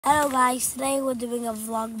Hello guys, today we're doing a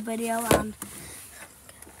vlog video and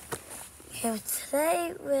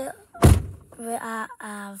today we're at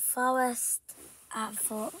a forest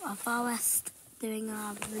doing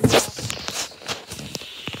a vlog.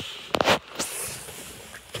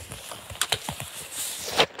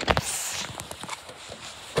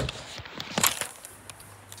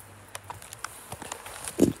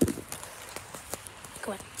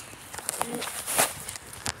 Come on.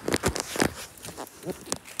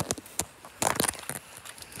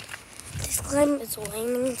 Disclaimer, it's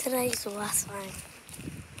raining today, so that's fine.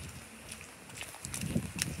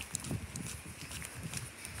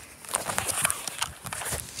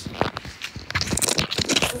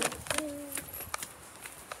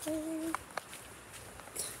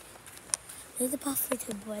 There's a pathway to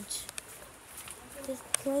the bridge.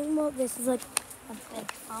 Disclaimer, this is like a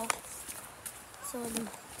big house. So let's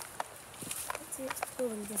see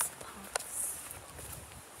exploring this house.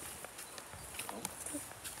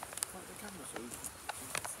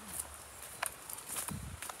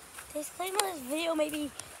 Disclaimer, this video may be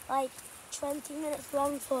like 20 minutes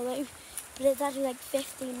long for you, but it's actually like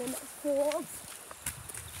 15 minutes long.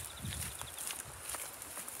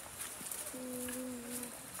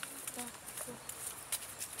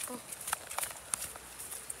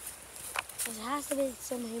 There has to be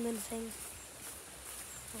some human thing.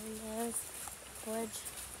 And there's bridge,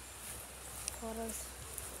 photos.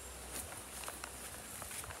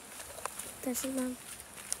 This is them.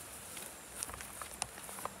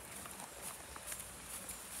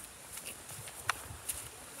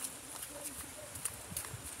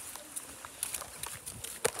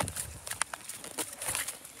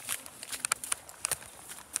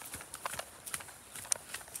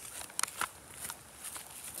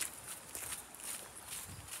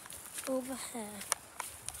 Over here.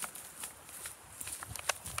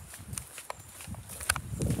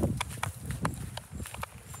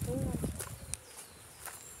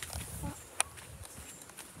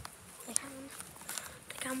 The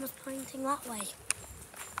camera's pointing that way.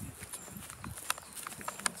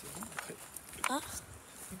 Huh?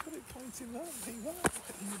 You got it pointing that way.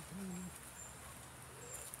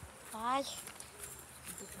 Why?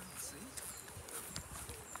 People can't see.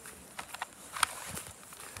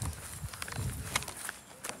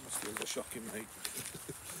 Camera skills are shocking, mate.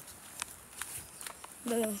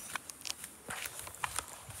 No.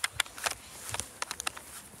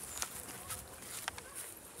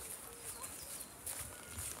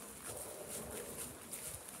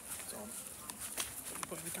 Tom, what are you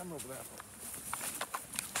putting the camera over there for?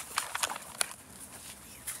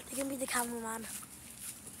 You can be the cameraman.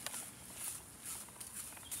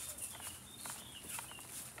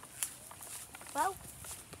 Well,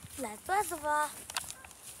 let's pass over.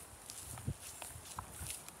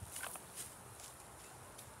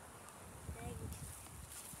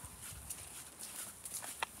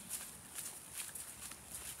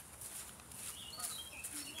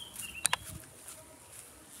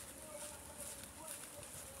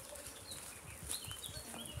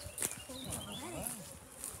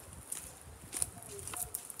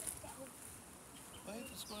 Wait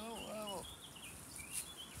as well.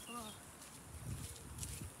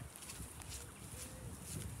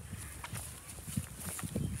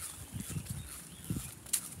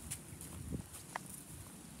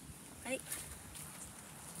 Right.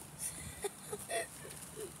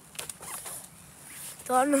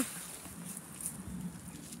 Done.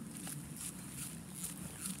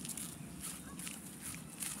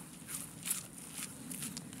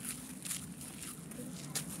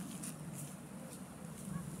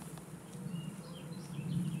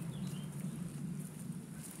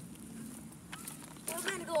 We're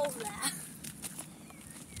gonna go over there.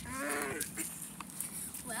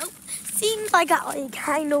 Well, seems like I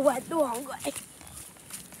kind of went the wrong way.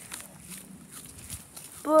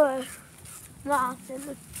 But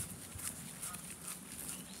nothing.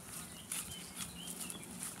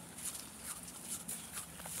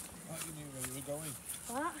 I thought you knew where you were going.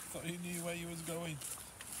 What? I thought you knew where you was going.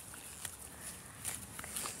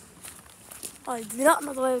 I do not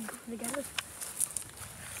know the way we're going together.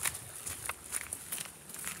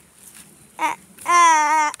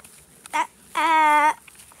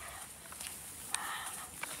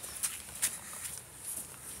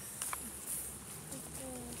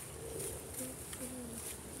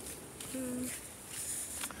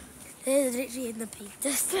 This is literally in the Peak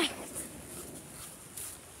District.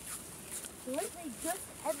 Literally just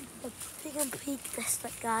entered the Bigham Peak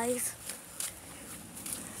District, guys.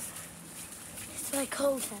 It's very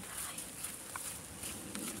cold here.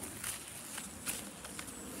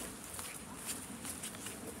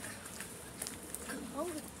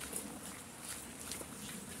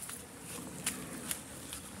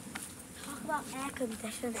 Talk about air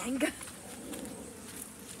conditioning. Don't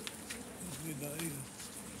need that either.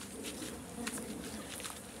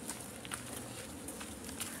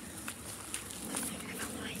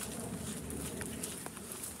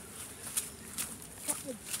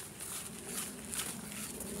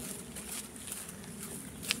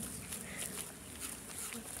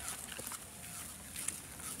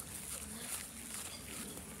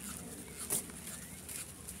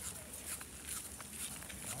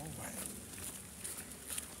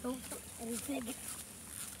 Don't put anything.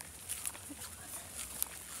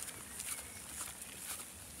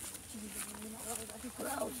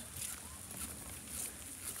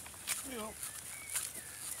 Yep.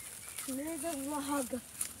 There's a log.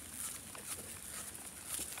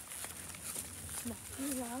 No,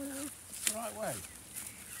 It's the right way.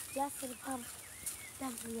 yes, it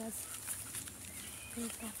definitely is.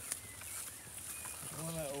 One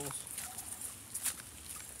of those.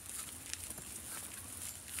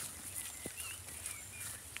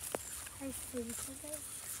 I think it is.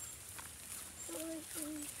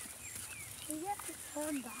 We have to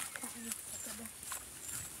turn back at a second.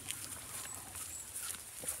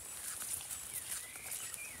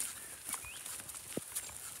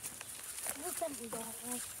 Look at me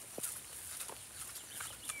that way.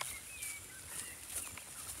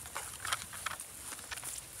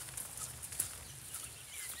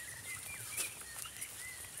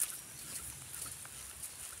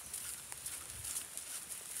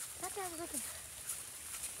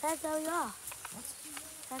 That's how you are. What?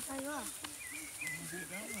 That's how you are. Is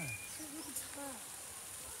it down there?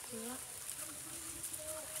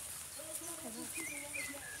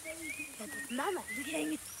 Mama,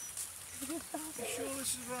 You sure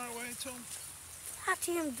this is the right way, Tom?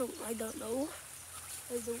 actually, I don't know.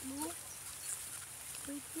 I don't know.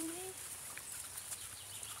 I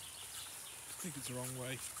think it's the wrong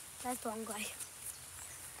way. That's the wrong way.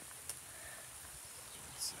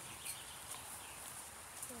 God's sake.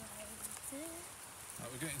 Right,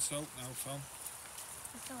 we're getting soaked now, Tom.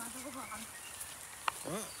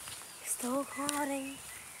 What? Still recording.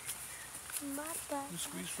 My bad. Can you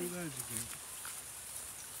squeeze through there, do you think?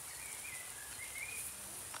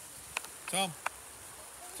 Tom?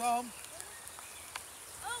 Tom?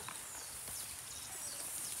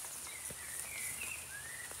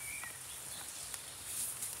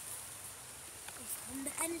 It's on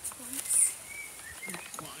the entrance. Not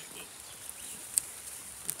quite, but...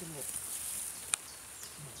 Look him up.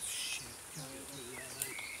 Oh, shit. Can't get through there,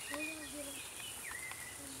 mate.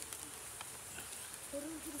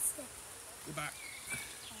 Go back.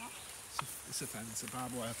 It's a fence, a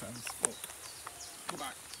barbed wire fence. Look. Go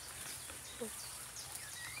back.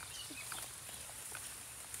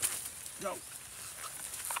 Go.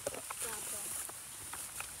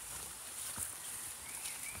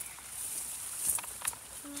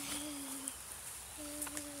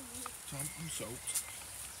 Tom, I'm soaked.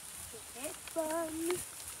 It's fun.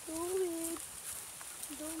 Do it.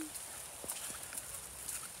 Don't.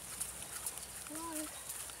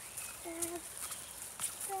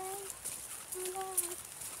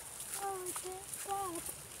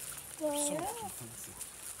 Soaked and filthy.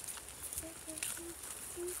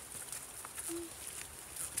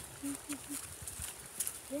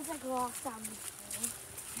 There's like a glass down the floor.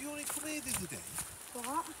 You only come here the other day.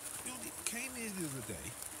 What? You only came here the other day.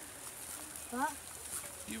 What?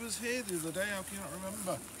 You was here the other day, how can you not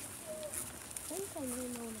remember? I think I know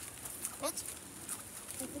now. What?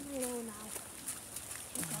 I think I know now.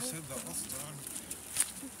 You said that last time.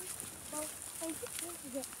 Well, I think I have to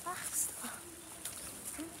get faster.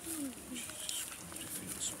 Jesus Christ, you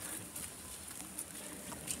feel something.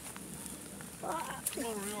 Come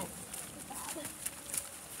on, hurry up.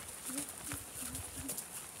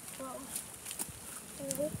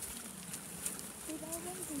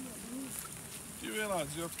 Do you realise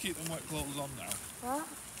you have to keep them wet clothes on now? What?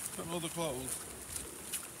 Put on other clothes.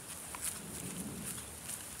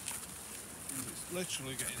 It's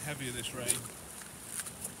literally getting heavier, this rain.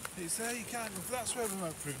 It's there, you can't go, that's where we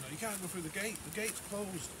went through now. You can't go through the gate. The gate's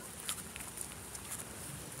closed.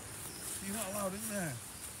 You're not allowed in there.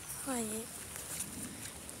 Wait.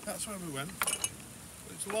 That's where we went. But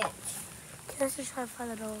it's locked. Let's just try to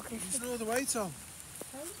find the door. There's no other way, Tom.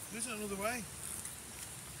 Right? There isn't another way.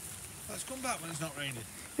 Let's come back when it's not raining.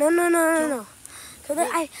 No. So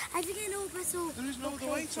I think I know myself. There is no other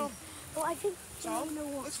way, Tom. Oh, I think Tom, you know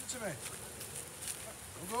what. listen to me.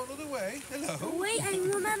 We'll go another way. Hello. Wait, I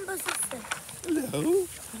remember something. Hello.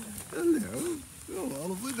 Hello. Oh,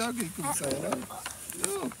 lovely doggy. Come say hello.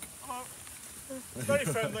 Look. Wait, Very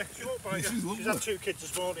friendly. She won't bite She's you. lovely. She's had 2 kids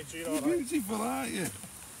this morning, so you know You're what I mean. beautiful, aren't you?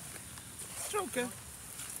 It's okay.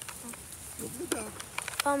 Lovely dog.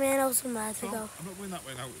 Oh man, I know somewhere to Tom, go. I'm not going that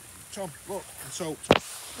way now. Tom, look, the soap.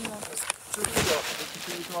 No. So you got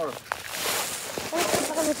the car. Get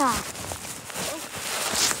back in the car.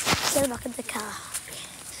 Get back in the car.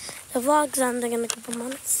 The vlog's ending in a couple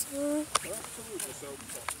minutes.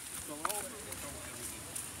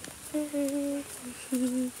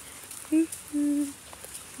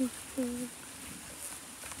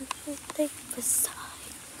 Take beside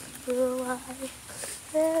where I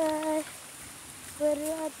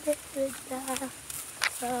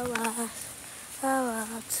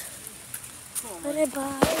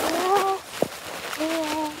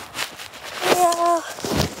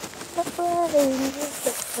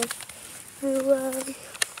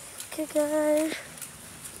did that.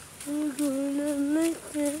 I'm gonna make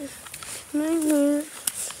this,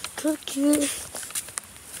 cookie.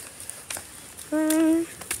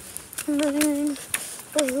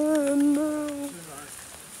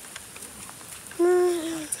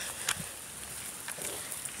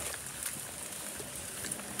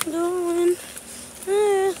 Doing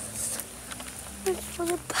this for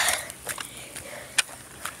the baby.